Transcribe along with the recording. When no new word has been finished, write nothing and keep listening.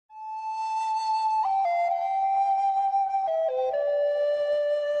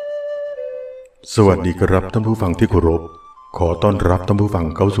สวัสดีครับท่านผู้ฟังที่เคารพขอต้อนรับท่านผู้ฟัง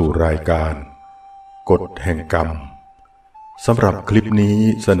เข้าสู่รายการกฎแห่งกรรมสำหรับคลิปนี้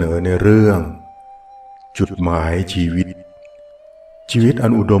เสนอในเรื่องจุดหมายชีวิตอั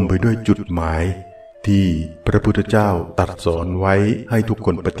นอุดมไปด้วยจุดหมายที่พระพุทธเจ้าตรัสสอนไว้ให้ทุกค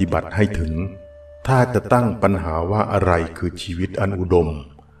นปฏิบัติให้ถึงถ้าจะตั้งปัญหาว่าอะไรคือชีวิตอันอุดม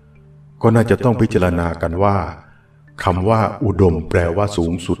ก็น่าจะต้องพิจารณากันว่าคำว่าอุดมแปลว่าสู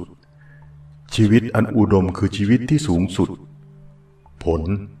งสุดชีวิตอันอุดมคือชีวิตที่สูงสุดผล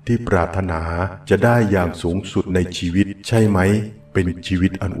ที่ปรารถนาจะได้อย่างสูงสุดในชีวิตใช่ไหมเป็นชีวิ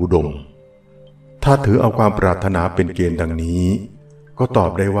ตอันอุดมถ้าถือเอาความปรารถนาเป็นเกณฑ์ดังนี้ก็ตอ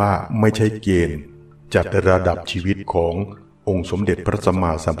บได้ว่าไม่ใช่เกณฑ์จัดระดับชีวิตขององค์สมเด็จพระสัมม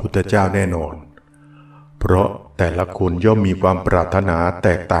าสัมพุทธเจ้าแน่นอนเพราะแต่ละคนย่อมมีความปรารถนาแต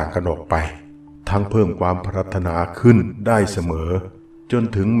กต่างกันออกไปทั้งเพิ่มความปรารถนาขึ้นได้เสมอจน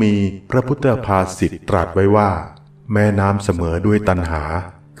ถึงมีพระพุทธภาษิตตรัสไว้ว่าแม่น้ำเสมอด้วยตัณหา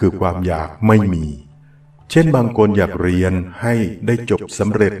คือความอยากไม่มีเช่นบางคนอยากเรียนให้ได้จบส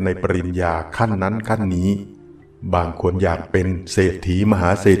ำเร็จในปริญญาขั้นนั้นขั้นนี้บางคนอยากเป็นเศรษฐีมหา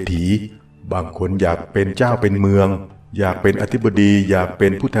เศรษฐีบางคนอยากเป็นเจ้าเป็นเมืองอยากเป็นอธิบดีอยากเป็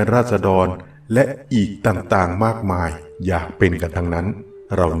นผู้แทนราษฎรและอีกต่างๆมากมายอยากเป็นกันทั้งนั้น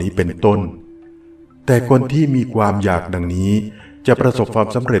เหล่านี้เป็นต้นแต่คนที่มีความอยากดังนี้จะประสบความ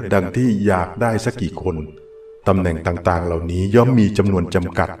สำเร็จดังที่อยากได้สักกี่คนตำแหน่งต่างๆเหล่านี้ย่อมมีจำนวนจ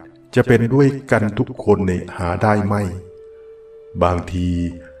ำกัดจะเป็นด้วยกันทุกคนในหาได้ไหมบางที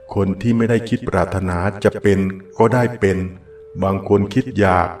คนที่ไม่ได้คิดปรารถนาจะเป็นก็ได้เป็นบางคนคิดอย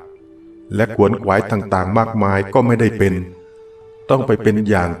ากและขวนขวายต่างๆมากมายก็ไม่ได้เป็นต้องไปเป็น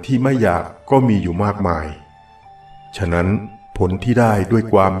อย่างที่ไม่อยากก็มีอยู่มากมายฉะนั้นผลที่ได้ด้วย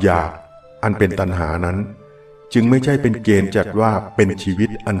ความอยากอันเป็นตัณหานั้นจึงไม่ใช่เป็นเกณฑ์จัดว่าเป็นชีวิต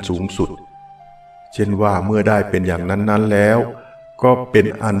อันสูงสุดเช่นว่าเมื่อได้เป็นอย่างนั้นๆแล้วก็เป็น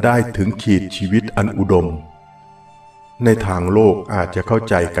อันได้ถึงขีดชีวิตอันอุดมในทางโลกอาจจะเข้า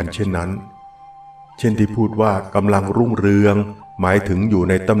ใจกันเช่นนั้นเช่นที่พูดว่ากำลังรุ่งเรืองหมายถึงอยู่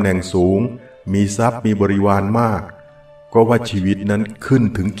ในตำแหน่งสูงมีทรัพย์มีบริวารมากก็ว่าชีวิตนั้นขึ้น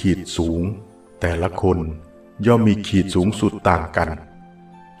ถึงขีดสูงแต่ละคนย่อมมีขีดสูงสุดต่างกัน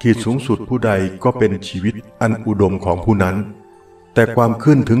ขีดสูงสุดผู้ใดก็เป็นชีวิตอันอุดมของผู้นั้นแต่ความ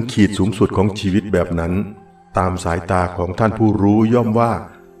ขึ้นถึงขีดสูงสุดของชีวิตแบบนั้นตามสายตาของท่านผู้รู้ย่อมว่า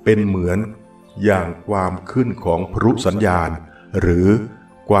เป็นเหมือนอย่างความขึ้นของพลุสัญญาณหรือ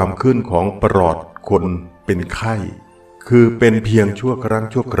ความขึ้นของปลอดคนเป็นไข้คือเป็นเพียงชั่วครั้ง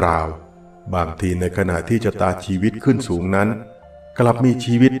ชั่วคราวบางทีในขณะที่ชะตาชีวิตขึ้นสูงนั้นกลับมี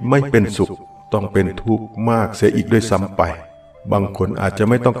ชีวิตไม่เป็นสุขต้องเป็นทุกข์มากเสียอีกด้วยซ้ำไปบางคนอาจจะ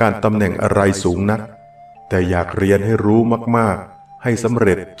ไม่ต้องการตำแหน่งอะไรสูงนักแต่อยากเรียนให้รู้มากๆให้สำเ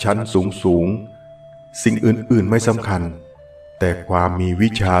ร็จชั้นสูงสิ่งอื่นๆไม่สำคัญแต่ความมีวิ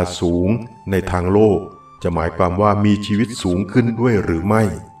ชาสูงในทางโลกจะหมายความว่ามีชีวิตสูงขึ้นด้วยหรือไม่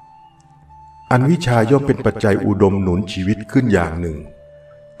อันวิชาย่อมเป็นปัจจัยอุดมหนุนชีวิตขึ้นอย่างหนึ่ง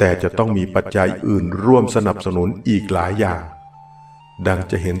แต่จะต้องมีปัจจัยอื่นร่วมสนับสนุนอีกหลายอย่างดัง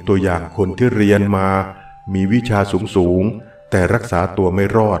จะเห็นตัวอย่างคนที่เรียนมามีวิชาสูงแต่รักษาตัวไม่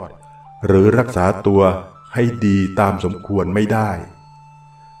รอดหรือรักษาตัวให้ดีตามสมควรไม่ได้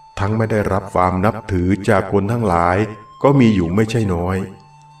ทั้งไม่ได้รับความนับถือจากคนทั้งหลายก็มีอยู่ไม่ใช่น้อย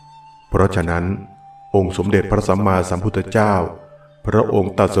เพราะฉะนั้นองค์สมเด็จพระสัมมาสัมพุทธเจ้าพระอง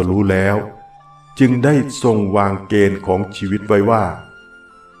ค์ตรัสรู้แล้วจึงได้ทรงวางเกณฑ์ของชีวิตไว้ว่า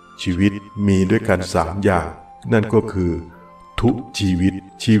ชีวิตมีด้วยกัน3อย่างนั่นก็คือทุชี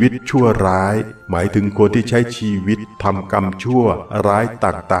วิตชั่วร้ายหมายถึงคนที่ใช้ชีวิตทำกรรมชั่วร้าย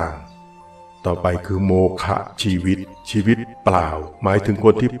ต่างๆต่อไปคือโมฆะชีวิตเปล่าหมายถึงค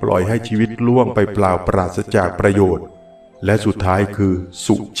นที่ปล่อยให้ชีวิตล่วงไปเปล่าปราศจากประโยชน์และสุดท้ายคือ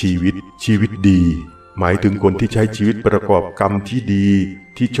สุชีวิตดีหมายถึงคนที่ใช้ชีวิตประกอบกรรมที่ดี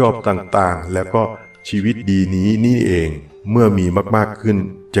ที่ชอบต่างๆแล้วก็ชีวิตดีนี้นี่เองเมื่อมีมากๆขึ้น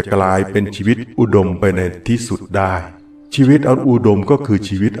จะกลายเป็นชีวิตอุดมไปในที่สุดได้ชีวิตอันอุดมก็คือ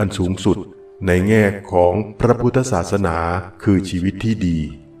ชีวิตอันสูงสุดในแง่ของพระพุทธศาสนาคือชีวิตที่ดี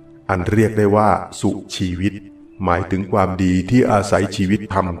อันเรียกได้ว่าสุชีวิตหมายถึงความดีที่อาศัยชีวิต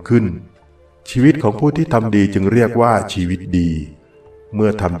ทำขึ้นชีวิตของผู้ที่ทำดีจึงเรียกว่าชีวิตดีเมื่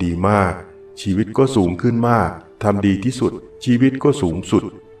อทำดีมากชีวิตก็สูงขึ้นมากทำดีที่สุดชีวิตก็สูงสุด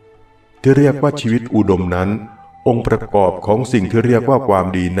ที่เรียกว่าชีวิตอุดมนั้นองค์ประกอบของสิ่งที่เรียกว่าความ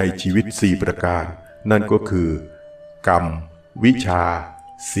ดีในชีวิต4ประการนั่นก็คือกรรมวิชา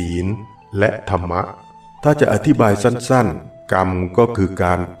ศีลและธรรมะถ้าจะอธิบายสั้นๆกรรมก็คือก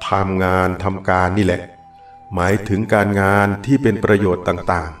ารทำงานทำการนี่แหละหมายถึงการงานที่เป็นประโยชน์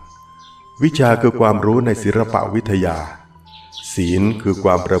ต่างๆ วิชาคือความรู้ในศิลปวิทยาศีลคือคว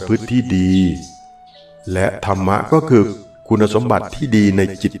ามประพฤติที่ดีและธรรมะก็คือคุณสมบัติที่ดีใน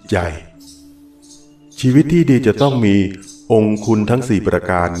จิตใจชีวิตที่ดีจะต้องมีองค์คุณทั้ง4ประ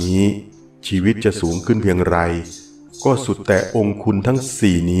การนี้ชีวิตจะสูงขึ้นเพียงไรก็สุดแต่องค์คุณทั้ง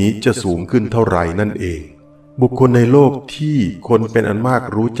4นี้จะสูงขึ้นเท่าไหร่นั่นเองบุคคลในโลกที่คนเป็นอันมาก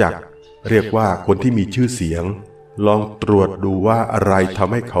รู้จักเรียกว่าคนที่มีชื่อเสียงลองตรวจดูว่าอะไรท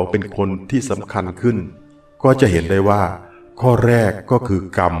ำให้เขาเป็นคนที่สำคัญขึ้นก็จะเห็นได้ว่าข้อแรกก็คือ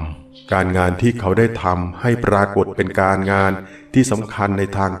กรรมการงานที่เขาได้ทำให้ปรากฏเป็นการงานที่สำคัญใน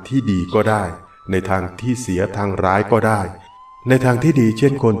ทางที่ดีก็ได้ในทางที่เสียทางร้ายก็ได้ในทางที่ดีเช่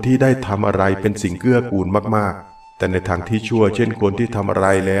นคนที่ได้ทำอะไรเป็นสิ่งเกื้อกูลมากๆแต่ในทางที่ชั่วเช่นคนที่ทำอะไร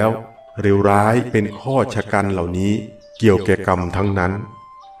แล้วเลวร้ายเป็นข้อชะกันเหล่านี้เกี่ยวแก่กรรมทั้งนั้น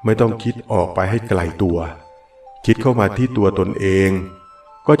ไม่ต้องคิดออกไปให้ไกลตัวคิดเข้ามาที่ตัวตนเอง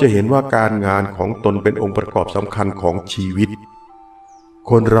ก็จะเห็นว่าการงานของตนเป็นองค์ประกอบสำคัญของชีวิต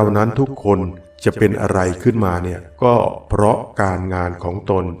คนเรานั้นทุกคนจะเป็นอะไรขึ้นมาเนี่ยก็เพราะการงานของ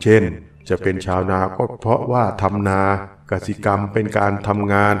ตนเช่นจะเป็นชาวนาก็เพราะว่าทำนากสิกรรมเป็นการท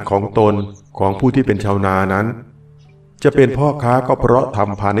ำงานของตนของผู้ที่เป็นชาวนานั้นจะเป็นพ่อค้าก็เพราะท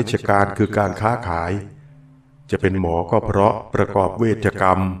ำพาณิชยการคือการค้าขายจะเป็นหมอก็เพราะประกอบเวชกร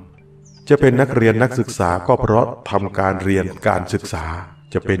รมจะเป็นนักเรียนนักศึกษาก็เพราะทำการเรียนการศึกษา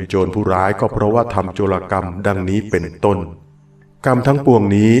จะเป็นโจรผู้ร้ายก็เพราะว่าทำโจรกรรมดังนี้เป็นต้นกรรมทั้งปวง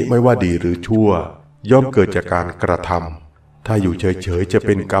นี้ไม่ว่าดีหรือชั่วย่อมเกิดจากการกระทำถ้าอยู่เฉยๆจะเ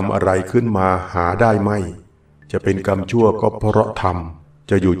ป็นกรรมอะไรขึ้นมาหาได้ไม่จะเป็นกรรมชั่วก็เพราะทำ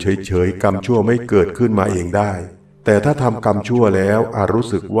จะอยู่เฉยๆกรรมชั่วไม่เกิดขึ้นมาเองได้แต่ถ้าทำกรรมชั่วแล้วอาจรู้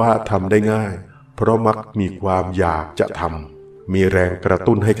สึกว่าทำได้ง่ายเพราะมักมีความอยากจะทำมีแรงกระ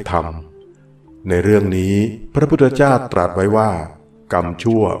ตุ้นให้ทำในเรื่องนี้พระพุทธเจ้าตรัสไว้ว่ากรรม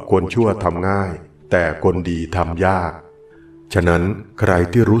ชั่วคนชั่วทำง่ายแต่คนดีทำยากฉะนั้นใคร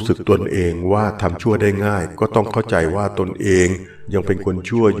ที่รู้สึกตนเองว่าทำชั่วได้ง่ายก็ต้องเข้าใจว่าตนเองยังเป็นคน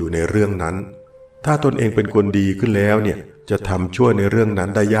ชั่วอยู่ในเรื่องนั้นถ้าตนเองเป็นคนดีขึ้นแล้วเนี่ยจะทำชั่วในเรื่องนั้น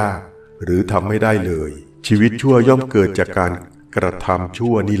ได้ยากหรือทำไม่ได้เลยชีวิตชั่วย่อมเกิดจากการกระทำ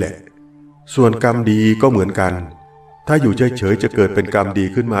ชั่วนี่แหละส่วนกรรมดีก็เหมือนกันถ้าอยู่เฉยๆจะเกิดเป็นกรรมดี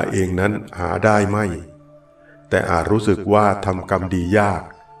ขึ้นมาเองนั้นหาได้ไม่แต่อาจรู้สึกว่าทำกรรมดียาก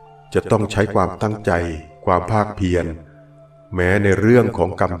จะต้องใช้ความตั้งใจความภาคเพียรแม้ในเรื่องของ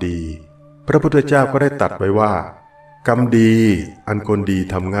กรรมดีพระพุทธเจ้าก็ได้ตรัสไว้ว่ากรรมดีอันคนดี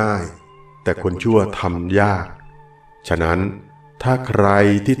ทำง่ายแต่คนชั่วทำยากฉะนั้นถ้าใคร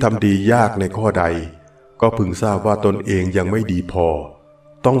ที่ทำดียากในข้อใดก็พึงทราบว่าตนเองยังไม่ดีพอ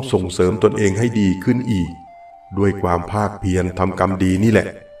ต้องส่งเสริมตนเองให้ดีขึ้นอีกด้วยความภาคเพียรทำกรรมดีนี่แหละ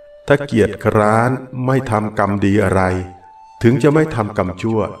ถ้าเกียจคร้านไม่ทำกรรมดีอะไรถึงจะไม่ทำกรรม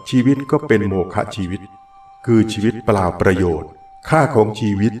ชั่วชีวิตก็เป็นโมฆะชีวิตคือชีวิตเปล่าประโยชน์ค่าของ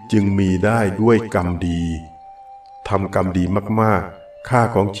ชีวิตจึงมีได้ด้วยกรรมดีทำกรรมดีมากๆค่า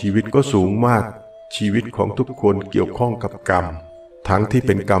ของชีวิตก็สูงมากชีวิตของทุกคนเกี่ยวข้องกับกรรมทั้งที่เ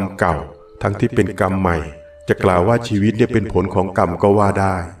ป็นกรรมเก่าทั้งที่เป็นกรรมใหม่จะกล่าวว่าชีวิตเนี่ยเป็นผลของกรรมก็ว่าไ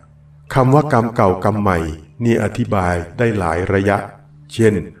ด้คำว่ากรรมเก่ากรรมใหม่นี่อธิบายได้หลายระยะเช่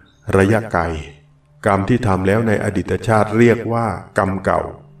นระยะไกลกรรมที่ทำแล้วในอดีตชาติเรียกว่ากรรมเก่า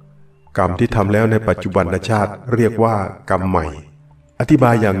กรรมที่ทำแล้วในปัจจุบันชาติเรียกว่ากรรมใหม่อธิบ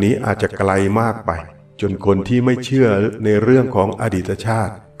ายอย่างนี้อาจจะไกลมากไปจนคนที่ไม่เชื่อในเรื่องของอดีตชา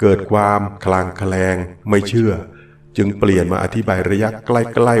ติเกิดความคลางแคลงไม่เชื่อจึงเปลี่ยนมาอธิบายระยะใ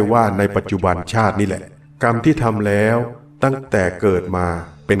กล้ๆว่าในปัจจุบันชาตินี่แหละกรรมที่ทำแล้วตั้งแต่เกิดมา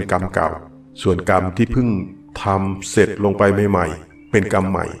เป็นกรรมเก่าส่วนกรรมที่เพิ่งทำเสร็จลงไปใหม่ๆเป็นกรรม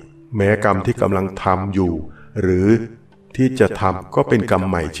ใหม่แม้กรรมที่กำลังทำอยู่หรือที่จะทำก็เป็นกรรม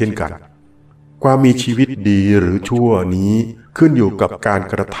ใหม่เช่นกันความมีชีวิตดีหรือชั่วนี้ขึ้นอยู่กับการ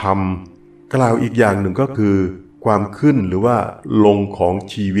กระทำกล่าวอีกอย่างหนึ่งก็คือความขึ้นหรือว่าลงของ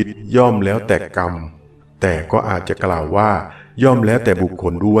ชีวิตย่อมแล้วแต่กรรมแต่ก็อาจจะกล่าวว่าย่อมแล้วแต่บุคค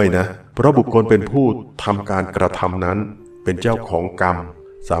ลด้วยนะเพราะบุคคลเป็นผู้ทำการกระทำนั้นเป็นเจ้าของกรรม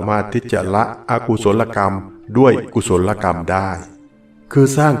สามารถที่จะละอกุศลกรรมด้วยกุศลกรรมได้คือ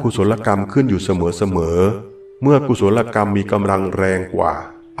สร้างกุศลกรรมขึ้นอยู่เสมอเมื่อกุศลกรรมมีกำลังแรงกว่า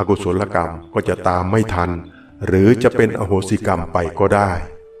อกุศลกรรมก็จะตามไม่ทันหรือจะเป็นอโหสิกรรมไปก็ได้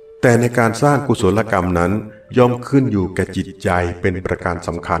แต่ในการสร้างกุศลกรรมนั้นย่อมขึ้นอยู่แก่จิตใจเป็นประการส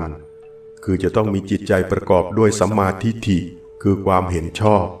ำคัญคือจะต้องมีจิตใจประกอบด้วยสัมมาทิฏฐิคือความเห็นช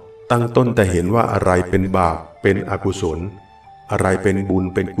อบตั้งต้นแต่เห็นว่าอะไรเป็นบาปเป็นอกุศลอะไรเป็นบุญ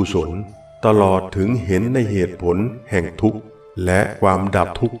เป็นกุศลตลอดถึงเห็นในเหตุผลแห่งทุกข์และความดับ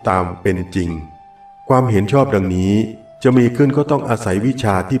ทุกข์ตามเป็นจริงความเห็นชอบดังนี้ จะมีขึ้นก็ต้องอาศัยวิช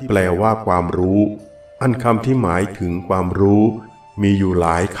าที่แปลว่าความรู้อันคำที่หมายถึงความรู้มีอยู่หล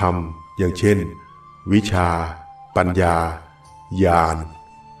ายคำอย่างเช่นวิชาปัญญาญาณ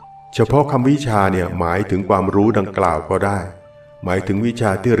เฉพาะคำวิชาเนี่ยหมายถึงความรู้ดังกล่าวก็ได้หมายถึงวิช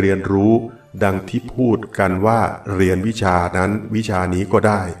าที่เรียนรู้ดังที่พูดกันว่าเรียนวิชานั้นวิชานี้ก็ไ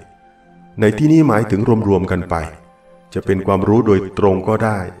ด้ในที่นี้หมายถึงรวมๆกันไปจะเป็นความรู้โดยตรงก็ไ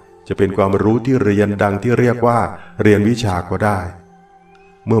ด้จะเป็นความรู้ที่เรียนดังที่เรียกว่าเรียนวิชาก็ได้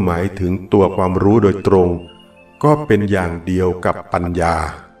เมื่อหมายถึงตัวความรู้โดยตรงก็เป็นอย่างเดียวกับปัญญา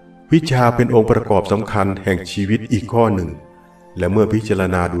วิชาเป็นองค์ประกอบสำคัญแห่งชีวิตอีกข้อหนึ่งและเมื่อพิจาร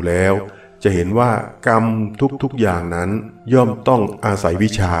ณาดูแล้วจะเห็นว่ากรรมทุกๆอย่างนั้นย่อมต้องอาศัยวิ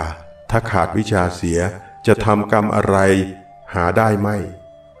ชาถ้าขาดวิชาเสียจะทำกรรมอะไรหาได้ไม่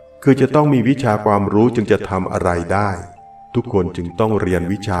คือจะต้องมีวิชาความรู้จึงจะทำอะไรได้ทุกคนจึงต้องเรียน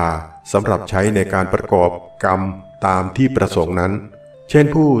วิชาสำหรับใช้ในการประกอบกรรมตามที่ประสงค์นั้นเช่น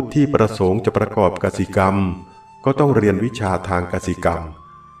ผู้ที่ประสงค์จะประกอบกสิกรรมก็ต้องเรียนวิชาทางกสิกรรม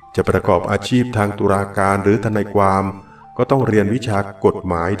จะประกอบอาชีพทางตุลาการหรือทนายความก็ต้องเรียนวิชากฎ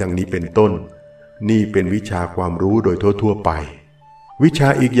หมายดังนี้เป็นต้นนี่เป็นวิชาความรู้โดยทั่วไปวิชา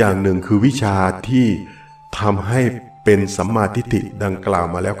อีกอย่างหนึ่งคือวิชาที่ทำให้เป็นสัมมาทิฏฐิดังกล่าว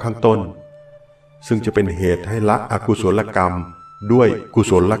มาแล้วข้างต้นซึ่งจะเป็นเหตุให้ละอกุศลกรรมด้วยกุ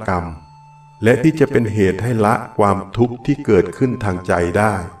ศลกรรมและที่จะเป็นเหตุให้ละความทุกข์ที่เกิดขึ้นทางใจไ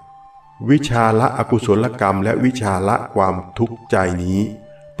ด้วิชาละอกุศลกรรมและวิชาละความทุกข์ใจนี้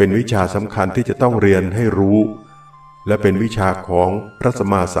เป็นวิชาสำคัญที่จะต้องเรียนให้รู้และเป็นวิชาของพระสัม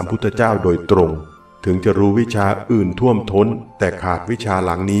มาสัมพุทธเจ้าโดยตรงถึงจะรู้วิชาอื่นท่วมท้นแต่ขาดวิชาห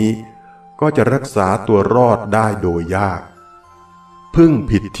ลังนี้ก็จะรักษาตัวรอดได้โดยยากพึ่ง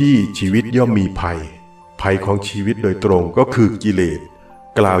ผิดที่ชีวิตย่อมมีภัยของชีวิตโดยตรงก็คือกิเลส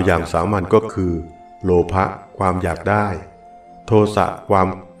กล่าวอย่างสามัญก็คือโลภะความอยากได้โทสะความ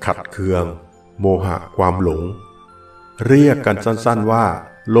ขัดเคืองโมหะความหลงเรียกกันสั้นๆว่า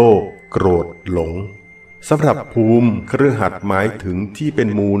โลภโกรธหลงสำหรับภูมิคฤหัสถ์หมายถึงที่เป็น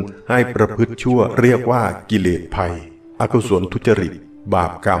มูลให้ประพฤติชั่วเรียกว่ากิเลสภัยอกุศลทุจริตบา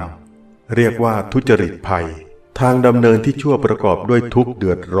ปกรรมเรียกว่าทุจริตภัยทางดำเนินที่ชั่วประกอบด้วยทุกข์เดื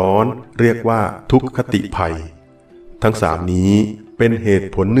อดร้อนเรียกว่าทุกขติภัยทั้งสามนี้เป็นเหตุ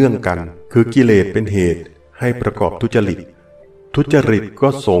ผลเนื่องกันคือกิเลสเป็นเหตุให้ประกอบทุจริตทุจริตก็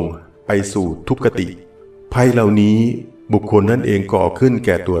ส่งไปสู่ทุกขติภัยเหล่านี้บุคคลนั่นเองก่อขึ้นแ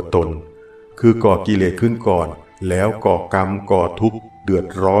ก่ตัวตนคือก่อกิเลสขึ้นก่อนแล้วก่อกรรมก่อทุกข์เดือด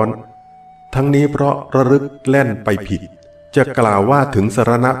ร้อนทั้งนี้เพราะระลึกแล่นไปผิดจะกล่าวว่าถึงส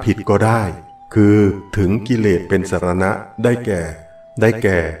รณะผิดก็ได้คือถึงกิเลสเป็นสรณะได้แ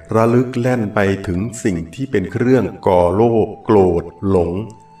ก่ระลึกแล่นไปถึงสิ่งที่เป็นเครื่องก่อโลภโกรธหลง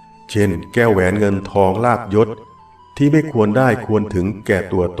เช่นแก้วแหวนเงินทองลาภยศที่ไม่ควรได้ควรถึงแก่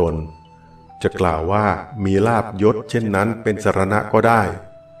ตัวตนจะกล่าวว่ามีลาภยศเช่นนั้นเป็นสรณะก็ได้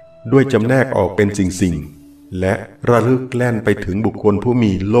ด้วยจำแนกออกเป็นสิ่งและระลึกแล่นไปถึงบุคคลผู้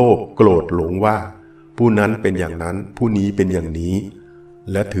มีโลภโกรธหลงว่าผู้นั้นเป็นอย่างนั้นผู้นี้เป็นอย่างนี้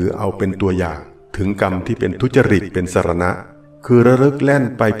และถือเอาเป็นตัวอย่างถึงกรรมที่เป็นทุจริตเป็นสรณะคือระลึกแล่น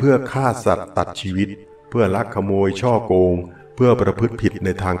ไปเพื่อฆ่าสัตว์ตัดชีวิตเพื่อลักขโมยช่อโกงเพื่อประพฤติผิดใน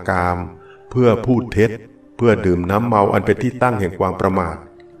ทางกามเพื่อพูดเท็จเพื่อดื่มน้ำเมาอันเป็นที่ตั้งแห่งความประมาท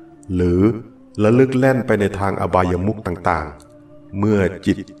หรือระลึกแล่นไปในทางอบายมุขต่างๆเมื่อ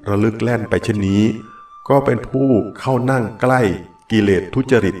จิตระลึกแล่นไปเช่นนี้ก็เป็นผู้เข้านั่งใกล้กิเลสทุ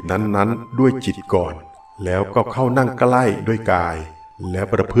จริตนั้นๆด้วยจิตก่อนแล้วก็เข้านั่งใกล้ด้วยกายและ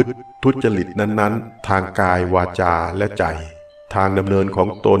ประพฤติทุจริตนั้นๆทางกายวาจาและใจทางดำเนินของ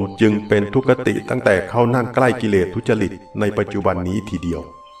ตนจึงเป็นทุกขติตั้งแต่เข้านั่งใกล้กิเลสทุจริตในปัจจุบันนี้ทีเดียว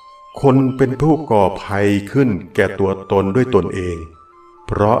คนเป็นผู้ก่อภัยขึ้นแก่ตัวตนด้วยตนเองเ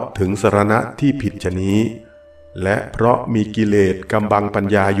พราะถึงสรณะที่ผิดชนี้และเพราะมีกิเลสกำบังปัญ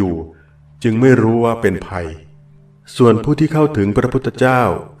ญาอยู่จึงไม่รู้ว่าเป็นภัยส่วนผู้ที่เข้าถึงพระพุทธเจ้า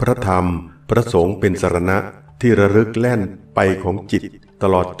พระธรรมพระสงฆ์เป็นสรณะที่ระลึกแล่นไปของจิตต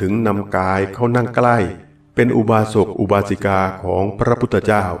ลอดถึงนำกายเข้านั่งใกล้เป็นอุบาสกอุบาสิกาของพระพุทธ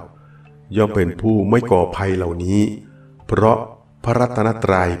เจ้าย่อมเป็นผู้ไม่ก่อภัยเหล่านี้เพราะพระรัตนต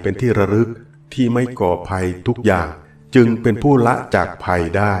รัยเป็นที่ระลึกที่ไม่ก่อภัยทุกอย่างจึงเป็นผู้ละจากภัย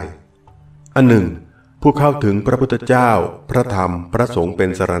ได้อันหนึ่งผู้เข้าถึงพระพุทธเจ้าพระธรรมพระสงฆ์เป็น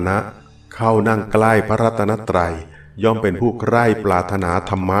สรณะเข้านั่งใกล้พระรัตนตรัยย่อมเป็นผู้ใคร่ปรารถนา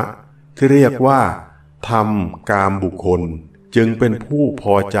ธรรมะที่เรียกว่าธรรมกามบุคคลจึงเป็นผู้พ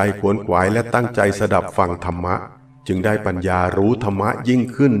อใจขวนขวายและตั้งใจสดับฟังธรรมะจึงได้ปัญญารู้ธรรมะยิ่ง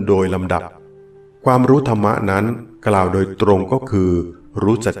ขึ้นโดยลำดับความรู้ธรรมะนั้นกล่าวโดยตรงก็คือ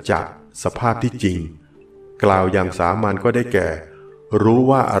รู้สัจจะสภาพที่จริง กล่าวอย่างสามัญก็ได้แก่รู้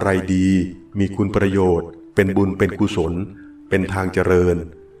ว่าอะไรดีมีคุณประโยชน์เป็นบุญเป็นกุศลเป็นทางเจริญ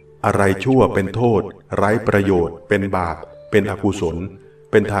อะไรชั่วเป็นโทษไร้ประโยชน์เป็นบาปเป็นอกุศล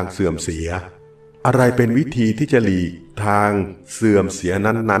เป็นทางเสื่อมเสียอะไรเป็นวิธีที่จะหลีกทางเสื่อมเสีย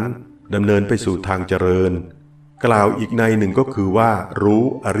นั้นๆดำเนินไปสู่ทางเจริญกล่าวอีกในหนึ่งก็คือว่ารู้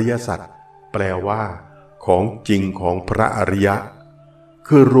อริยสัจแปลว่าของจริงของพระอริยะ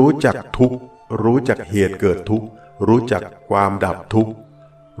คือรู้จักทุกข์รู้จักเหตุเกิดทุกข์รู้จักความดับทุกข์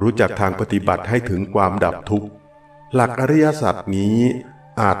รู้จักทางปฏิบัติให้ถึงความดับทุกข์หลักอริยสัจนี้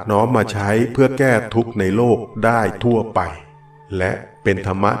อาจน้อมมาใช้เพื่อแก้ทุกข์ในโลกได้ทั่วไปและเป็นธ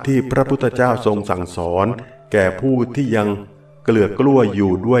รรมะที่พระพุทธเจ้าทรงสั่งสอนแก่ผู้ที่ยังเกลือกลั้วอ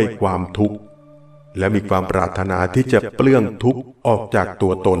ยู่ด้วยความทุกข์และมีความปรารถนาที่จะเปลื้องทุกข์ออกจากตั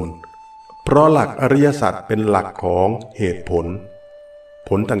วตนเพราะหลักอริยสัจเป็นหลักของเหตุผลผ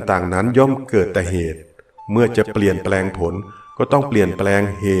ลต่างๆนั้นย่อมเกิดแต่เหตุเมื่อจะเปลี่ยนแปลงผลก็ต้องเปลี่ยนแปลง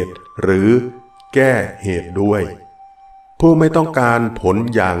เหตุหรือแก้เหตุด้วยผู้ไม่ต้องการผล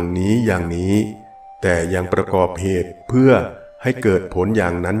อย่างนี้แต่ยังประกอบเหตุเพื่อให้เกิดผลอย่า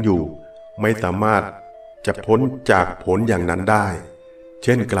งนั้นอยู่ไม่สามารถจะพ้นจากผลอย่างนั้นได้เ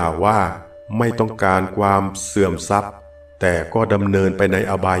ช่นกล่าวว่าไม่ต้องการความเสื่อมทรัพย์แต่ก็ดำเนินไปใน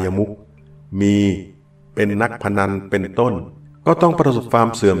อบายมุขมีเป็นนักพนันเป็นต้นก็ต้องประสบความ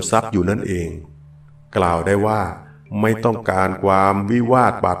เสื่อมทรัพย์อยู่นั่นเองกล่าวได้ว่าไม่ต้องการความวิวา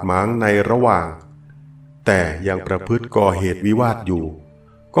ทบาดหมางในระหว่างแต่ยังประพฤติก่อเหตุวิวาทอยู่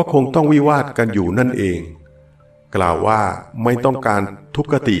ก็คงต้องวิวาทกันอยู่นั่นเองกล่าวว่าไม่ต้องการทุก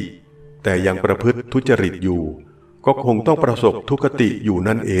ขติแต่ยังประพฤติทุจริตอยู่ก็คงต้องประสบทุกขติอยู่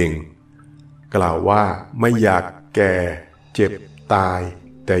นั่นเองกล่าวว่าไม่อยากแก่เจ็บตาย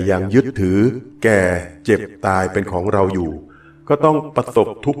แต่ยังยึดถือแก่เจ็บตายเป็นของเราอยู่ก็ต้องประสบ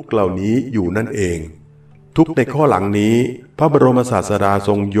ทุกข์เหล่านี้อยู่นั่นเองทุกข์ในข้อหลังนี้พระบรมศาสดาท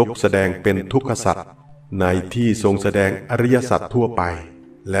รงยกแสดงเป็นทุกขสัจในที่ทรงแสดงอริยสัจทั่วไป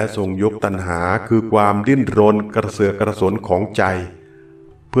และทรงยกตัณหาคือความดิ้นรนกระเสือกกระสนของใจ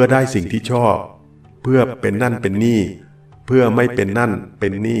เพื่อได้สิ่งที่ชอบเพื่อเป็นนั่นเป็นนี่เพื่อไม่เป็นนั่นเป็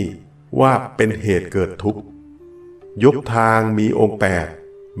นนี่ว่าเป็นเหตุเกิดทุกข์ยกทางมีองค์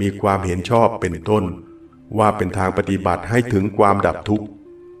8มีความเห็นชอบเป็นต้นว่าเป็นทางปฏิบัติให้ถึงความดับทุกข์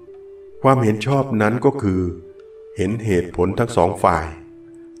ความเห็นชอบนั้นก็คือเห็นเหตุผลทั้งสองฝ่าย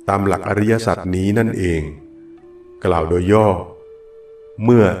ตามหลักอริยสัจนี้นั่นเองกล่าวโดยย่อเ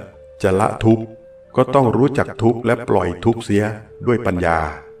มื่อจะละทุกข์ก็ต้องรู้จักทุกข์และปล่อยทุกข์เสียด้วยปัญญา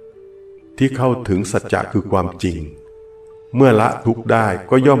ที่เข้าถึงสัจจะคือความจริงเมื่อละทุกข์ได้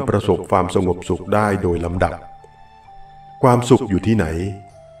ก็ย่อมประสบความสงบสุขได้โดยลำดับความสุขอยู่ที่ไหน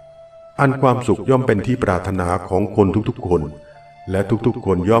อันความสุขย่อมเป็นที่ปรารถนาของคนทุกๆคนและทุกๆค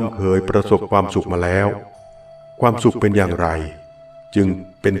นย่อมเคยประสบความสุขมาแล้วความสุขเป็นอย่างไรจึง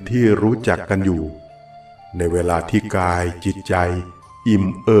เป็นที่รู้จักกันอยู่ในเวลาที่กายจิตใจอิ่ม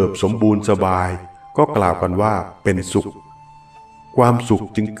เอิบสมบูรณ์สบายก็กล่าวกันว่าเป็นสุขความสุข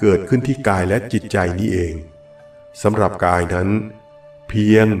จึงเกิดขึ้นที่กายและจิตใจนี้เองสำหรับกายนั้นเพี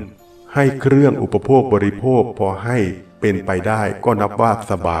ยงให้เครื่องอุปโภคบริโภคพอให้เป็นไปได้ก็นับว่า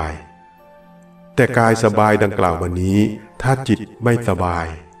สบายแต่กายสบายดังกล่าวมานี้ถ้าจิตไม่สบาย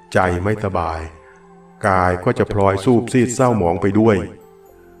ใจไม่สบายกายก็จะพลอยสูบซีดเศร้าหมองไปด้วย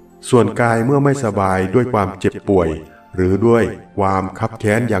ส่วนกายเมื่อไม่สบายด้วยความเจ็บป่วยหรือด้วยความคับแ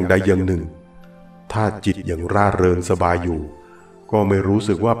ค้นอย่างใดอย่างหนึ่งถ้าจิตยังร่าเริงสบายอยู่ก็ไม่รู้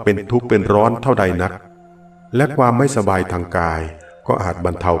สึกว่าเป็นทุกข์เป็นร้อนเท่าใดนักและความไม่สบายทางกายก็อาจบ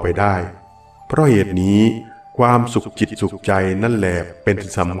รรเทาไปได้เพราะเหตุนี้ความสุขจิตสุขใจนั่นแหละเป็น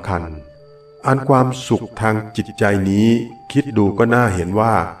สำคัญอันความสุขทางจิตใจนี้คิดดูก็น่าเห็นว่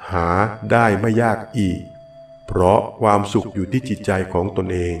าหาได้ไม่ยากอีกเพราะความสุขอยู่ที่จิตใจของตน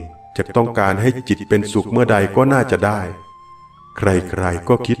เองจะต้องการให้จิตเป็นสุขเมื่อใดก็น่าจะได้ใครๆ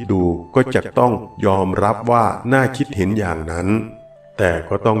ก็คิดดูก็จะต้องยอมรับว่าน่าคิดเห็นอย่างนั้นแต่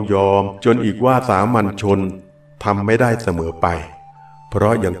ก็ต้องยอมจนอีกว่าสามัญชนทำไม่ได้เสมอไปเพรา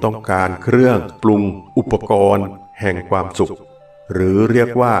ะยังต้องการเครื่องปรุงอุปกรณ์แห่งความสุขหรือเรียก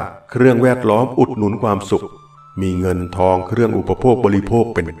ว่าเครื่องแวดล้อมอุดหนุนความสุขมีเงินทองเครื่องอุปโภคบริโภค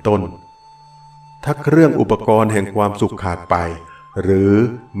เป็นต้นถ้าเครื่องอุปกรณ์แห่งความสุขขาดไปหรือ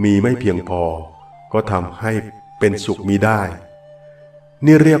มีไม่เพียงพอก็ทำให้เป็นสุขมิได้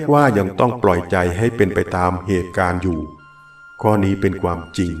นี่เรียกว่ายังต้องปล่อยใจให้เป็นไปตามเหตุการณ์อยู่ข้อนี้เป็นความ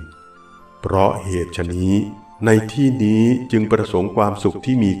จริงเพราะเหตุฉะนี้ในที่นี้จึงประสงค์ความสุข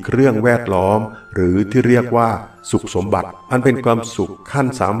ที่มีเครื่องแวดล้อมหรือที่เรียกว่าสุขสมบัติอันเป็นความสุขขั้น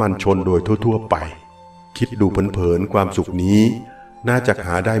สามัญชนโดยทั่วๆไปคิดดูเผินๆความสุขนี้น่าจะห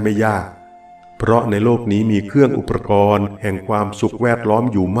าได้ไม่ยาก เพราะในโลกนี้มีเครื่องอุปกรณ์แห่งความสุขแวดล้อม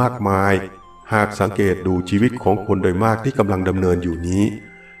อยู่มากมายหากสังเกตดูชีวิตของคนโดยมากที่กำลังดำเนินอยู่นี้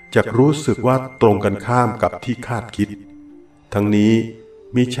จะรู้สึกว่าตรงกันข้ามกับที่คาดคิดทั้งนี้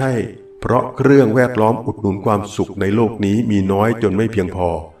มิใช่เพราะเครื่องแวดล้อมอุดหนุนความสุขในโลกนี้มีน้อยจนไม่เพียงพอ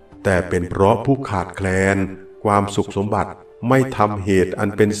แต่เป็นเพราะผู้ขาดแคลนความสุขสมบัติไม่ทำเหตุอัน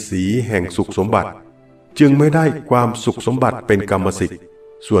เป็นสีแห่งสุขสมบัติจึงไม่ได้ความสุขสมบัติเป็นกรรมสิทธิ์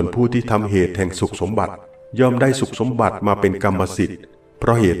ส่วนผู้ที่ทำเหตุแห่งสุขสมบัติย่อมได้สุขสมบัติมาเป็นกรรมสิทธิ์เพร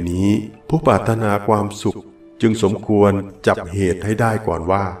าะเหตุนี้ผู้ปรารถนาความสุขจึงสมควรจับเหตุให้ได้ก่อน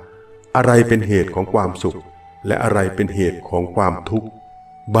ว่าอะไรเป็นเหตุของความสุขและอะไรเป็นเหตุของความทุกข์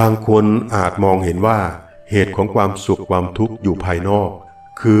บางคนอาจมองเห็นว่าเหตุของความสุขความทุกข์อยู่ภายนอก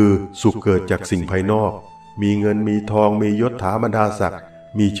คือสุขเกิดจากสิ่งภายนอกมีเงินมีทองมียศถาบรรดาศักดิ์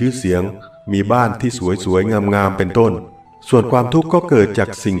มีชื่อเสียงมีบ้านที่สวยๆงามๆเป็นต้นส่วนความทุกข์ก็เกิดจาก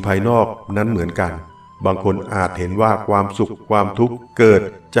สิ่งภายนอกนั้นเหมือนกันบางคนอาจเห็นว่าความสุขความทุกข์เกิด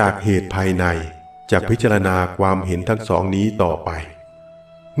จากเหตุภายในจากพิจารณาความเห็นทั้งสองนี้ต่อไป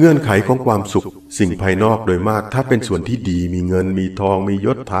เงื่อนไขของความสุขสิ่งภายนอกโดยมากถ้าเป็นส่วนที่ดีมีเงินมีทองมีย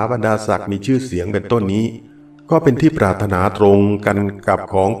ศถาบรรดาศักดิ์มีชื่อเสียงเป็นต้นนี้ก็เป็นที่ปรารถนาตรงกันกับ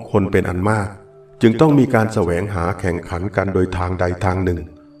ของคนเป็นอันมากจึงต้องมีการแสวงหาแข่งขันกันโดยทางใดทางหนึ่ง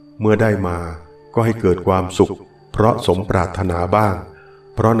เมื่อได้มาก็ให้เกิดความสุขเพราะสมปรารถนาบ้าง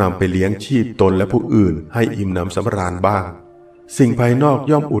เพราะนำไปเลี้ยงชีพตนและผู้อื่นให้อิ่มหนำสำราญบ้างสิ่งภายนอก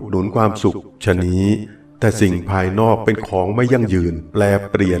ย่อมอุดหนุนความสุขฉะนี้แต่สิ่งภายนอกเป็นของไม่ยั่งยืนแปร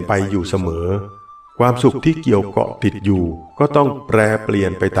เปลี่ยนไปอยู่เสมอความสุขที่เกี่ยวเกาะติดอยู่ก็ต้องแปรเปลี่ย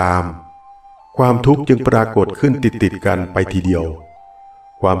นไปตามความทุกข์จึงปรากฏขึ้นติดกันไปทีเดียว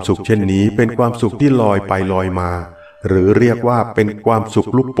ความสุขเช่นนี้เป็นความสุขที่ลอยไปลอยมาหรือเรียกว่าเป็นความสุข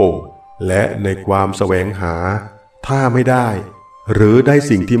ลูกโป่งและในความแสวงหาถ้าไม่ได้หรือได้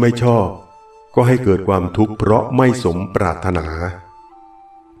สิ่งที่ไม่ชอบก็ให้เกิดความทุกข์เพราะไม่สมปรารถนา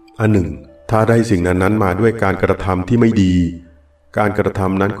อันหนึ่งถ้าได้สิ่งนั้นมาด้วยการกระทำที่ไม่ดีการกระท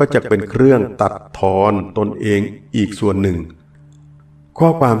ำนั้นก็จะเป็นเครื่องตัดทอนตนเองอีกส่วนหนึ่งข้อ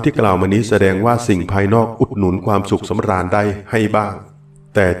ความที่กล่าวมานี้แสดงว่าสิ่งภายนอกอุดหนุนความสุขสำราญได้ให้บ้าง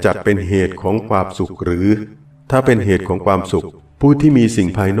แต่จัดเป็นเหตุของความสุขหรือถ้าเป็นเหตุของความสุขผู้ที่มีสิ่ง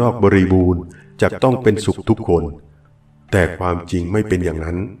ภายนอกบริบูรณ์จะต้องเป็นสุขทุกคนแต่ความจริงไม่เป็นอย่าง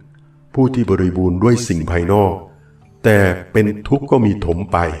นั้นผู้ที่บริบูรณ์ด้วยสิ่งภายนอกแต่เป็นทุกข์ก็มีถม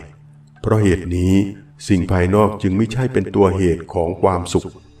ไปเพราะเหตุนี้สิ่งภายนอกจึงไม่ใช่เป็นตัวเหตุของความสุข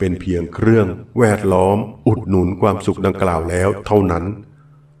เป็นเพียงเครื่องแวดล้อมอุดหนุนความสุขดังกล่าวแล้วเท่านั้น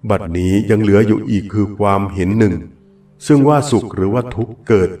บัดนี้ยังเหลืออยู่อีกคือความเห็นหนึ่งซึ่งว่าสุขหรือว่าทุกข์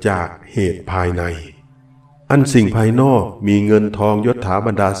เกิดจากเหตุภายในอันสิ่งภายนอกมีเงินทองยศถาบ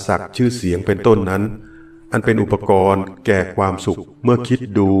รรดาศักดิ์ชื่อเสียงเป็นต้นนั้นอันเป็นอุปกรณ์แก่ความสุขเมื่อคิด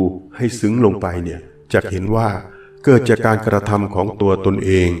ดูให้ซึ้งลงไปเนี่ยจะเห็นว่าเกิดจากการกระทำของตัวตนเ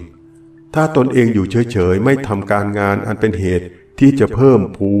องถ้าตนเองอยู่เฉยๆไม่ทำการงานอันเป็นเหตุที่จะเพิ่ม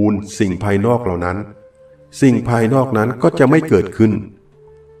พูนสิ่งภายนอกเหล่านั้นสิ่งภายนอกนั้นก็จะไม่เกิดขึ้น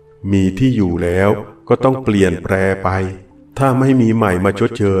มีที่อยู่แล้วก็ต้องเปลี่ยนแปรไปถ้าไม่มีใหม่มาช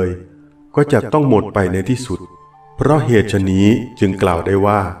ดเชยก็จะต้องหมดไปในที่สุดเพราะเหตุฉะนี้จึงกล่าวได้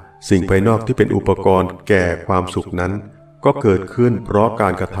ว่าสิ่งภายนอกที่เป็นอุปกรณ์แก่ความสุขนั้นก็เกิดขึ้นเพราะกา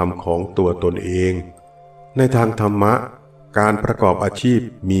รกระทำของตัวตนเองในทางธรรมะการประกอบอาชีพ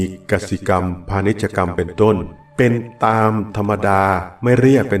มีกสิกรรมพาณิชกรรมเป็นต้นเป็นตามธรรมดาไม่เ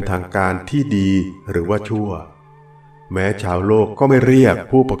รียกเป็นทางการที่ดีหรือว่าชั่วแม้ชาวโลกก็ไม่เรียก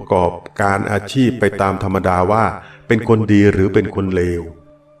ผู้ประกอบการอาชีพไปตามธรรมดาว่าเป็นคนดีหรือเป็นคนเลว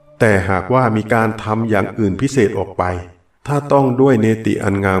แต่หากว่ามีการทำอย่างอื่นพิเศษออกไปถ้าต้องด้วยเนติอั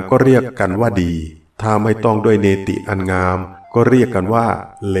นงามก็เรียกกันว่าดีถ้าไม่ต้องด้วยเนติอันงามก็เรียกกันว่า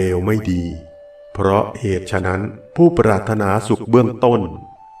เลวไม่ดีเพราะเหตุฉะนั้นผู้ปรารถนาสุขเบื้องต้น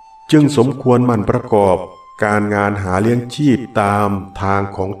จึงสมควรหมั่นประกอบการงานหาเลี้ยงชีพตามทาง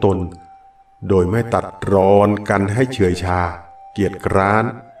ของตนโดยไม่ตัดรอนกันให้เฉื่อยชาเกียจคร้าน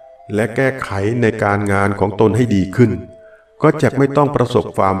และแก้ไขในการงานของตนให้ดีขึ้นก็จะไม่ต้องประสบ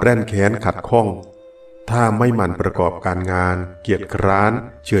ความแร่นแค้นขัดข้องถ้าไม่หมั่นประกอบการงานเกียจคร้าน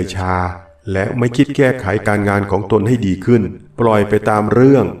เฉื่อยชาและไม่คิดแก้ไขการงานของตนให้ดีขึ้นปล่อยไปตามเ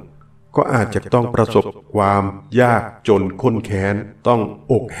รื่องก็อาจจะต้องประสบความยากจนข้นแค้นต้อง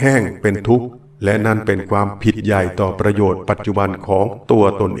อกแห้งเป็นทุกข์และนั่นเป็นความผิดใหญ่ต่อประโยชน์ปัจจุบันของตัว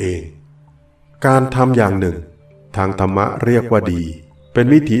ตนเองการทำอย่างหนึ่งทางธรรมะเรียกว่าดีเป็น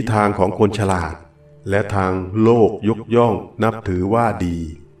วิถีทางของคนฉลาดและทางโลกยกย่องนับถือว่าดี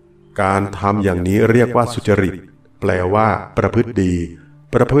การทำอย่างนี้เรียกว่าสุจริตแปลว่าประพฤติดี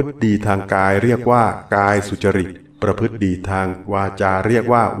ประพฤติดีทางกายเรียกว่ากายสุจริตประพฤติดีทางวาจาเรียก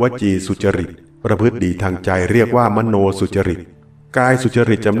ว่าวจีสุจริต ประพฤติดีทางใจเรียกว่ามโนสุจริตกายสุจ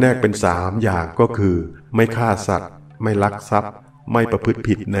ริตจำแนกเป็น3อย่างก็คือไม่ฆ่าสัตว์ไม่ลักทรัพย์ไม่ประพฤติ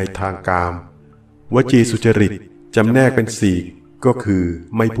ผิดในทางกามวจีสุจริตจำแนกเป็น4ก็คือ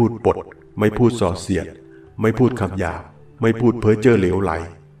ไม่พูดปดไม่พูดส่อเสียดไม่พูดคำหยาบไม่พูดเพ้อเจ้อเหลวไหล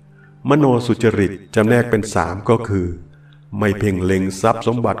มโนสุจริตจำแนกเป็น3ก็คือไม่เพ่งเล็งทรัพย์ส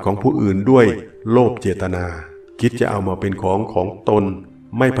มบัติของผู้อื่นด้วยโลภเจตนาคิดจะเอามาเป็นของตน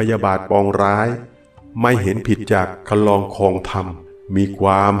ไม่พยาบาทปองร้ายไม่เห็นผิดจากคันลองครองธรรมมีคว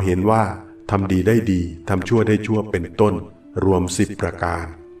ามเห็นว่าทำดีได้ดีทำชั่วได้ชั่วเป็นต้นรวม10ประการ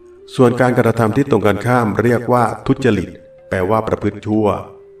ส่วนการกระทำที่ตรงกันข้ามเรียกว่าทุจริตแปลว่าประพฤติชั่ว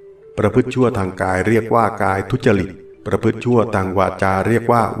ประพฤติชั่วทางกายเรียกว่ากายทุจริตประพฤติชั่วทางวาจาเรียก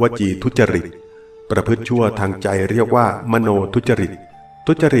ว่าวจีทุจริตประพฤติชั่วทางใจเรียกว่ามโนทุจริต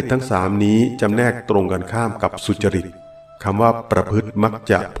ทุจริตทั้ง3นี้จำแนกตรงกันข้ามกับสุจริตคำว่าประพฤติมัก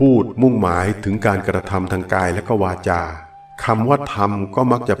จะพูดมุ่งหมายถึงการกระทำทางกายและก็วาจาคำว่าทำก็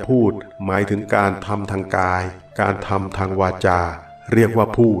มักจะพูดหมายถึงการทำทางกายการทำทางวาจาเรียกว่า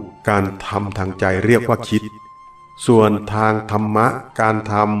พูดการทำทางใจเรียกว่าคิดส่วนทางธรรมะการ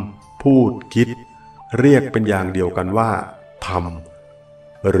ทำพูดคิดเรียกเป็นอย่างเดียวกันว่าท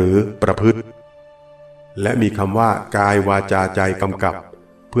ำหรือประพฤติและมีคำว่ากายวาจาใจกำกับ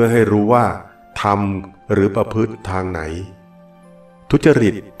เพื่อให้รู้ว่าทำหรือประพฤติทางไหนทุจริ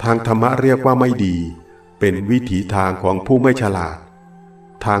ตทางธรรมะเรียกว่าไม่ดีเป็นวิถีทางของผู้ไม่ฉลาด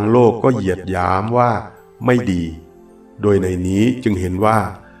ทางโลกก็เหยียดหยามว่าไม่ดีโดยในนี้จึงเห็นว่า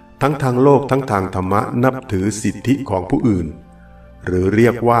ทั้งทางโลกทั้งทางธรรมะนับถือสิทธิของผู้อื่นหรือเรี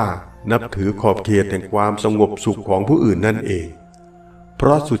ยกว่านับถือขอบเขตแห่งความสงบสุขของผู้อื่นนั่นเองเพร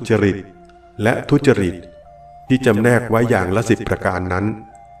าะสุจริตและทุจริตที่จำแนกไว้อย่างละ10ประการนั้น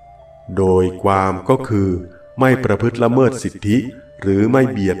โดยความก็คือไม่ประพฤติละเมิดสิทธิหรือไม่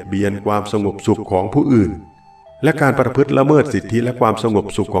เบียดเบียนความสงบสุขของผู้อื่นและการประพฤติละเมิดสิทธิและความสงบ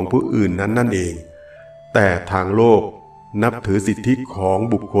สุขของผู้อื่นนั้นนั่นเองแต่ทางโลกนับถือสิทธิของ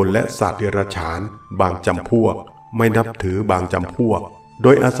บุคคลและสัตว์เดรัจฉานบางจำพวกไม่นับถือบางจำพวกโด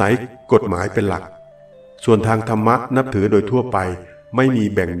ยอาศัยกฎหมายเป็นหลักส่วนทางธรรมะนับถือโดยทั่วไปไม่มี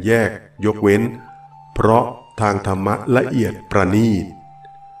แบ่งแยกยกเว้นเพราะทางธรรมะละเอียดประณีต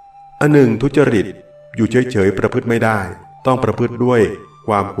อันหนึ่งทุจริตอยู่เฉยๆประพฤติไม่ได้ต้องประพฤติด้วยค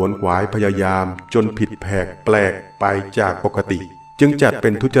วามขวนขวายพยายามจนผิดแผกแปลกไปจากปกติจึงจัดเป็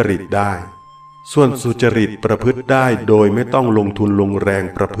นทุจริตได้ส่วนสุจริตประพฤติได้โดยไม่ต้องลงทุนลงแรง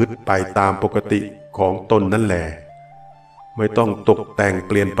ประพฤติไปตามปกติของตนนั่นแหละไม่ต้องตกแต่งเ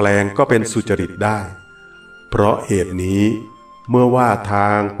ปลี่ยนแปลงก็เป็นสุจริตได้เพราะเหตุนี้เมื่อว่าทา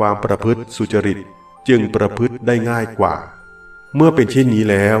งความประพฤติสุจริตจึงประพฤติได้ง่ายกว่าเมื่อเป็นเช่นนี้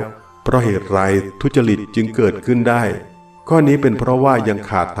แล้วเพราะเหตุไรทุจริตจึงเกิดขึ้นได้ข้อนี้เป็นเพราะว่ายัง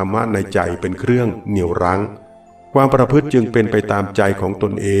ขาดธรรมะในใจเป็นเครื่องเหนี่ยวรั้งความประพฤติจึงเป็นไปตามใจของต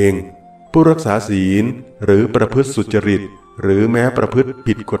นเองผู้รักษาศีลหรือประพฤติสุจริตหรือแม้ประพฤติ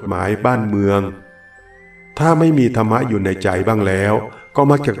ผิดกฎหมายบ้านเมืองถ้าไม่มีธรรมะอยู่ในใจบ้างแล้วก็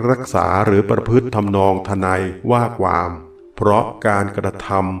มักจะรักษาหรือประพฤติทำนองทนายว่าความเพราะการกระท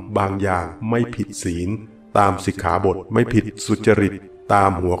ำบางอย่างไม่ผิดศีลตามสิกขาบทไม่ผิดสุจริตตา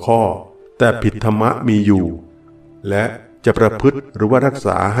มหัวข้อแต่ผิดธรรมะมีอยู่และจะประพฤติหรือว่ารักษ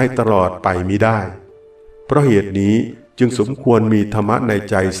าให้ตลอดไปมิได้เพราะเหตุนี้จึงสมควรมีธรรมะใน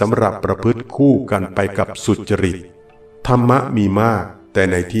ใจสำหรับประพฤติคู่กันไปกับสุจริตธรรมะมีมากแต่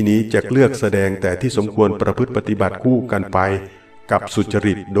ในที่นี้จะเลือกแสดงแต่ที่สมควรประพฤติปฏิบัติคู่กันไปกับสุจ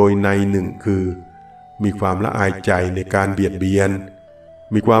ริตโดยในหนึ่งคือมีความละอายใจในการเบียดเบียน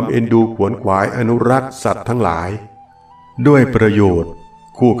มีความเอ็นดูขวนขวายอนุรักษ์สัตว์ทั้งหลายด้วยประโยชน์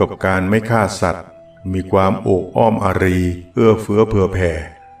คู่กับการไม่ฆ่าสัตว์มีความโอบอ้อมอารีเอื้อเฟื้อเผื่อแผ่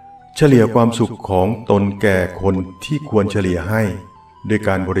เฉลี่ยความสุขของตนแก่คนที่ควรเฉลี่ยให้ด้วยก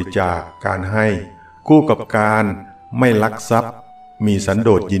ารบริจาคการให้คู่กับการไม่ลักทรัพย์มีสันโด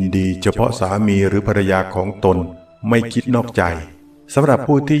ษยินดีเฉพาะสามีหรือภรรยาของตนไม่คิดนอกใจสำหรับ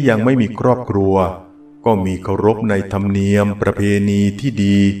ผู้ที่ยังไม่มีครอบครัวก็มีเคารพในธรรมเนียมประเพณีที่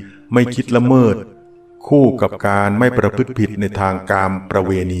ดีไม่คิดละเมิดคู่กับการไม่ประพฤติผิดในทางกามประเ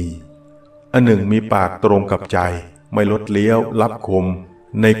วณีอันหนึ่งมีปากตรงกับใจไม่ลดเลี้ยวลับคม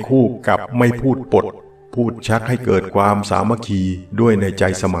ในคู่กับไม่พูดปดพูดชักให้เกิดความสามัคคีด้วยในใจ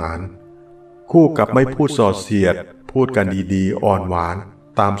สมานคู่กับไม่พูดส่อเสียดพูดกันดีๆอ่อนหวาน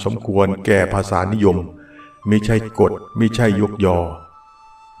ตามสมควรแก่ภาษานิยมมิใช่กฎมิใช่ยกยอ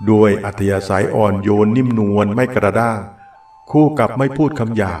ด้วยอัธยาศัยอ่อนโยนนิ่มนวลไม่กระด้างคู่กับไม่พูดค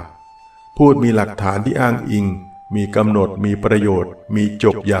ำหยาบพูดมีหลักฐานที่อ้างอิงมีกำหนดมีประโยชน์มีจ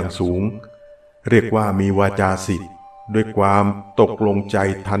บอย่างสูงเรียกว่ามีวาจาสิทธิ์ ด้วยความตกลงใจ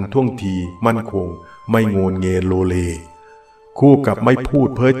ทันท่วงทีมั่นคงไม่โงนเงนโลเลคู่กับไม่พูด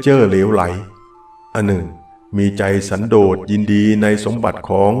เพ้อเจ้อเหลวไหลอันหนึ่งมีใจสันโดษยินดีในสมบัติ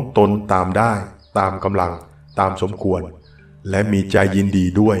ของตนตามได้ตามกำลังตามสมควรและมีใจยินดี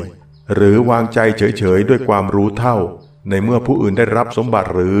ด้วยหรือวางใจเฉยๆด้วยความรู้เท่าในเมื่อผู้อื่นได้รับสมบัติ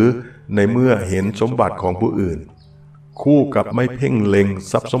หรือในเมื่อเห็นสมบัติของผู้อื่นคู่กับไม่เพ่งเล็ง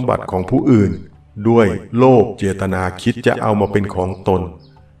ทรัพย์สมบัติของผู้อื่นด้วยโลภเจตนาคิดจะเอามาเป็นของตน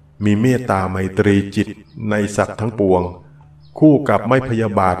มีเมตตาไมตรีจิตในสัตว์ทั้งปวงคู่กับไม่พยา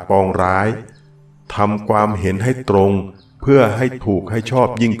บาทปองร้ายทำความเห็นให้ตรงเพื่อให้ถูกให้ชอบ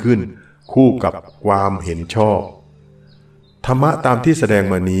ยิ่งขึ้นคู่กับความเห็นชอบธรรมะตามที่แสดง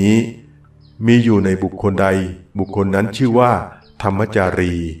มานี้มีอยู่ในบุคคลใดบุคคลนั้นชื่อว่าธรรมจา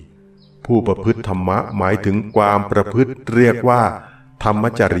รีผู้ประพฤติธรรมะหมายถึงความประพฤติเรียกว่าธรรม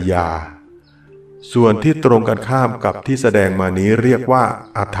จริยาส่วนที่ตรงกันข้ามกับที่แสดงมานี้เรียกว่า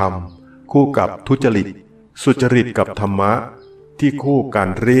อธรรมคู่กับทุจริตสุจริตกับธรรมะที่คู่กัน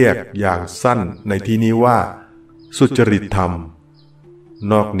เรียกอย่างสั้นในที่นี้ว่าสุจริตธรรม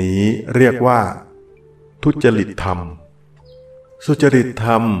นอกนี้เรียกว่าทุจริตธรรมสุจริตธ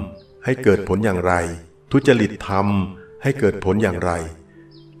รรมให้เกิดผลอย่างไรทุจริตธรรมให้เกิดผลอย่างไร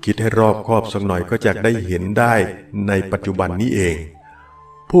คิดให้รอบคอบสักหน่อยก็จะได้เห็นได้ในปัจจุบันนี้เอง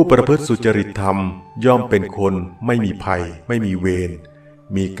ผู้ประพฤติสุจริตธรรมย่อมเป็นคนไม่มีภัยไม่มีเวร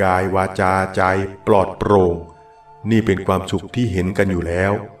มีกายวาจาใจปลอดโปร่งนี่เป็นความสุขที่เห็นกันอยู่แล้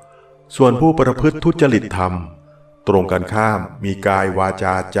วส่วนผู้ประพฤติทุจริตธรรมตรงกันข้ามมีกายวาจ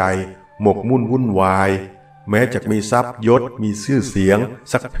าใจหมกมุ่นวุ่นวายแม้จะมีทรัพย์ยศมีชื่อเสียง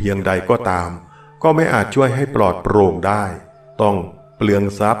สักเพียงใดก็ตามก็ไม่อาจช่วยให้ปลอดโปร่งได้ต้องเปลือง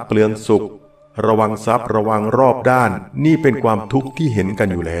ทรัพย์เปลืองสุขระวังทรัพย์ระวังรอบด้านนี่เป็นความทุกข์ที่เห็นกัน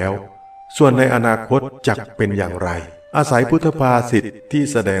อยู่แล้วส่วนในอนาคตจักเป็นอย่างไรอาศัยพุทธภาษิตที่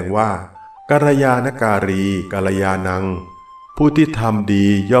แสดงว่ากัลยาณการีกัลยาณังผู้ที่ทำดี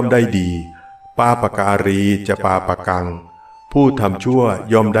ย่อมได้ดีปาปการีจะปาปกังผู้ทำชั่ว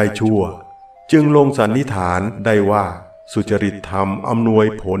ย่อมได้ชั่วจึงลงสันนิษฐานได้ว่าสุจริตธรรมอำนวย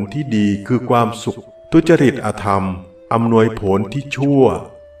ผลที่ดีคือความสุขทุจริตอธรรมอำนวยผลที่ชั่ว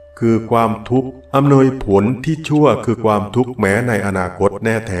คือความทุกข์อำนวยผลที่ชั่วคือความทุกข์แม้ในอนาคตแ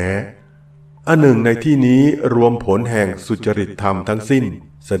น่แท้อันหนึ่งในที่นี้รวมผลแห่งสุจริตธรรมทั้งสิ้น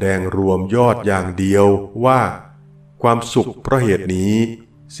แสดงรวมยอดอย่างเดียวว่าความสุขเพราะเหตุนี้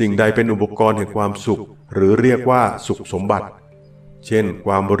สิ่งใดเป็นอุปกรณ์แห่งความสุขหรือเรียกว่าสุขสมบัติเช่นค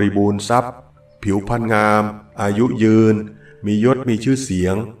วามบริบูรณ์ทรัพย์ผิวพรรณงามอายุยืนมียศมีชื่อเสีย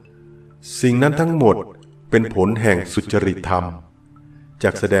งสิ่งนั้นทั้งหมดเป็นผลแห่งสุจริตธรรมจา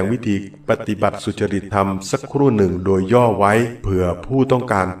กแสดงวิธีปฏิบัติสุจริตธรรมสักครู่หนึ่งโดยย่อไว้เผื่อผู้ต้อง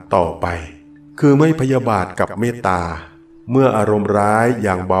การต่อไปคือไม่พยาบาทกับเมตตาเมื่ออารมณ์ร้ายอ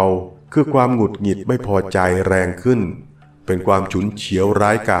ย่างเบาคือความหงุดหงิดไม่พอใจแรงขึ้นเป็นความฉุนเฉียวร้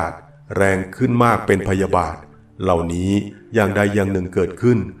ายกาจแรงขึ้นมากเป็นพยาบาทเหล่านี้อย่างใดอย่างหนึ่งเกิด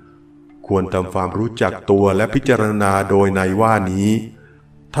ขึ้นควรทำความรู้จักตัวและพิจารณาโดยในว่านี้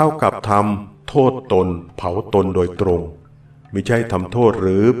เท่ากับทำโทษตนเผาตนโดยตรงไม่ใช่ทำโทษห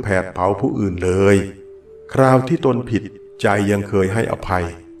รือแผดเผาผู้อื่นเลยคราวที่ตนผิดใจยังเคยให้อภัย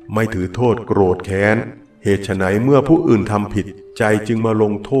ไม่ถือโทษโกรธแค้นเหตุไฉนเมื่อผู้อื่นทำผิดใจจึงมาล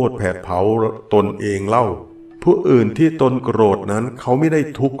งโทษแผดเผาตนเองเล่าผู้อื่นที่ตนโกรธนั้นเขาไม่ได้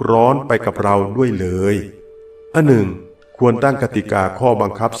ทุกข์ร้อนไปกับเราด้วยเลยอันหนึ่งควรตั้งกติกาข้อบั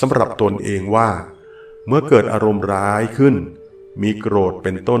งคับสำหรับตนเองว่าเมื่อเกิดอารมณ์ร้ายขึ้นมีโกรธเ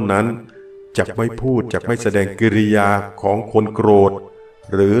ป็นต้นนั้นจักไม่พูดจักไม่แสดงกิริยาของคนโกรธ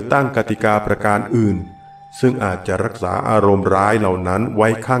หรือตั้งกติกาประการอื่นซึ่งอาจจะรักษาอารมณ์ร้ายเหล่านั้นไว้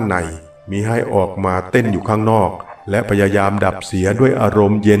ข้างในมิให้ออกมาเต้นอยู่ข้างนอกและพยายามดับเสียด้วยอาร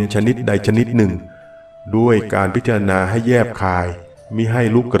มณ์เย็นชนิดใดชนิดหนึ่งด้วยการพิจารณาให้แยบคายมิให้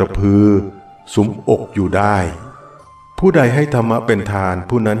ลุกกระพือสุมอกอยู่ได้ผู้ใดให้ธรรมะเป็นทาน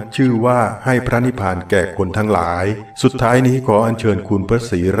ผู้นั้นชื่อว่าให้พระนิพพานแก่คนทั้งหลายสุดท้ายนี้ขออัญเชิญคุณพระ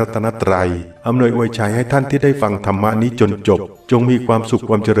ศรีรัตนตรัยอำนวยอวยชัยให้ท่านที่ได้ฟังธรรมะนี้จนจบจงมีความสุข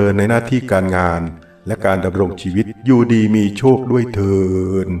ความเจริญในหน้าที่การงานและการดำรงชีวิตอยู่ดีมีโชคด้วยเถิ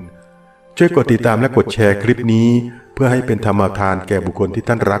ดช่วยกดติดตามและกดแชร์คลิปนี้เพื่อให้เป็นธรรมทานแก่บุคคลที่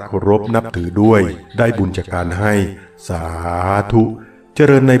ท่านรักเคารพนับถือด้วยได้บุญจากการให้สาธุเจ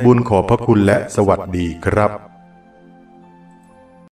ริญในบุญขอบพระคุณและสวัสดีครับ